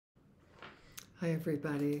Hi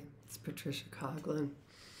everybody, it's Patricia Coughlin.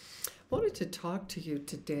 I wanted to talk to you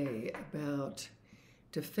today about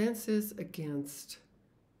defenses against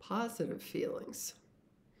positive feelings.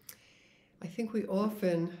 I think we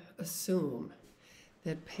often assume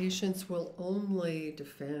that patients will only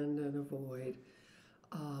defend and avoid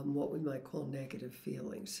what we might call negative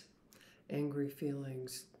feelings, angry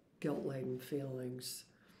feelings, guilt-laden feelings,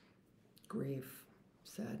 grief,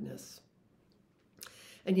 sadness.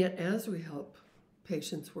 And yet, as we help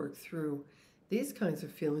patients work through these kinds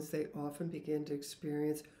of feelings, they often begin to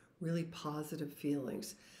experience really positive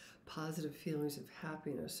feelings of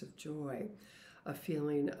happiness, of joy. A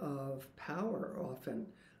feeling of power often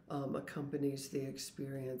accompanies the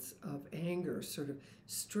experience of anger, sort of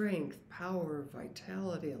strength, power,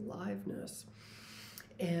 vitality, aliveness.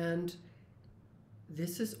 And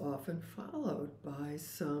this is often followed by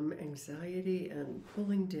some anxiety and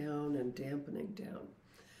pulling down and dampening down.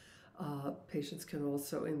 Patients can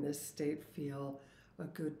also in this state feel a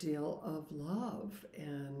good deal of love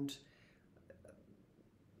and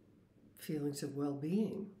feelings of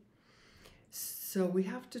well-being. So we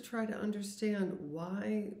have to try to understand,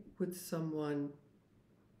 why would someone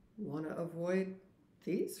want to avoid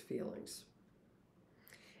these feelings?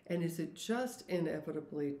 And is it just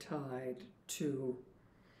inevitably tied to,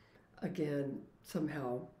 again,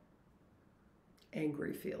 somehow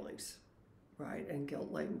angry feelings? Right, and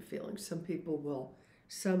guilt-laden feelings. Some people will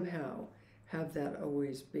somehow have that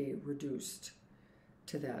always be reduced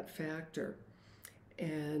to that factor.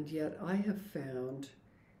 And yet I have found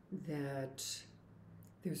that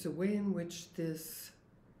there's a way in which this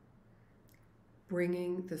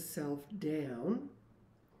bringing the self down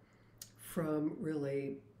from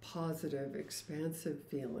really positive, expansive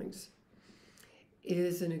feelings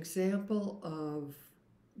is an example of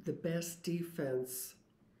the best defense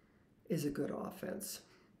is a good offense.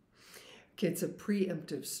 It's a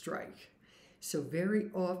preemptive strike. So very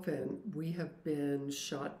often we have been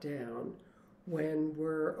shot down when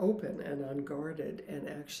we're open and unguarded and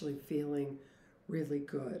actually feeling really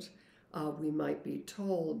good. We might be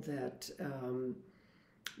told that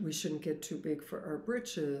we shouldn't get too big for our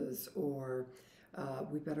britches, or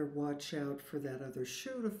we better watch out for that other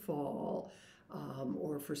shoe to fall.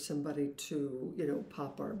 Or for somebody to,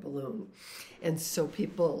 pop our balloon. And so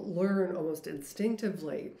people learn almost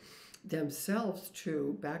instinctively themselves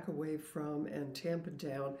to back away from and tampen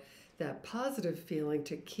down that positive feeling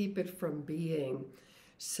to keep it from being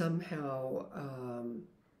somehow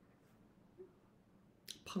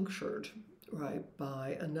punctured, right,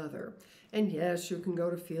 by another. And yes, you can go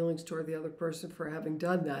to feelings toward the other person for having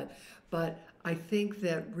done that, but I think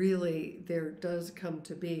that really there does come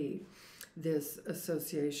to be this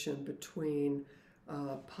association between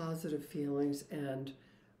positive feelings and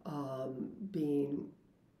being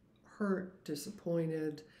hurt,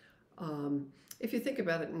 disappointed. If you think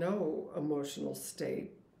about it, no emotional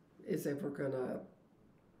state is ever going to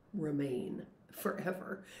remain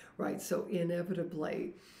forever, right? So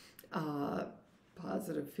inevitably,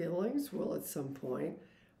 positive feelings will at some point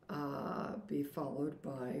be followed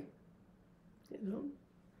by,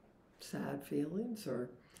 sad feelings or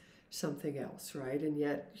something else, right? And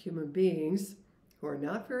yet human beings who are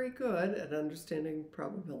not very good at understanding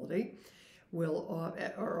probability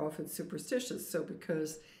are often superstitious. So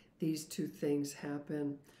because these two things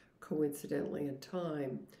happen coincidentally in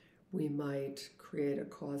time, we might create a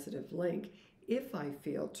causative link. If I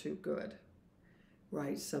feel too good,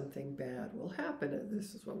 right, something bad will happen. And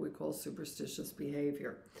this is what we call superstitious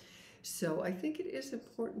behavior. So I think it is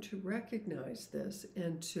important to recognize this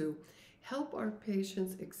and to help our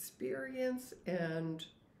patients experience and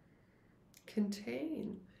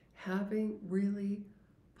contain having really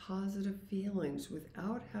positive feelings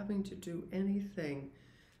without having to do anything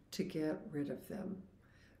to get rid of them.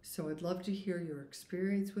 So I'd love to hear your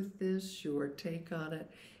experience with this, your take on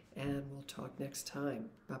it, and we'll talk next time.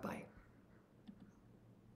 Bye-bye.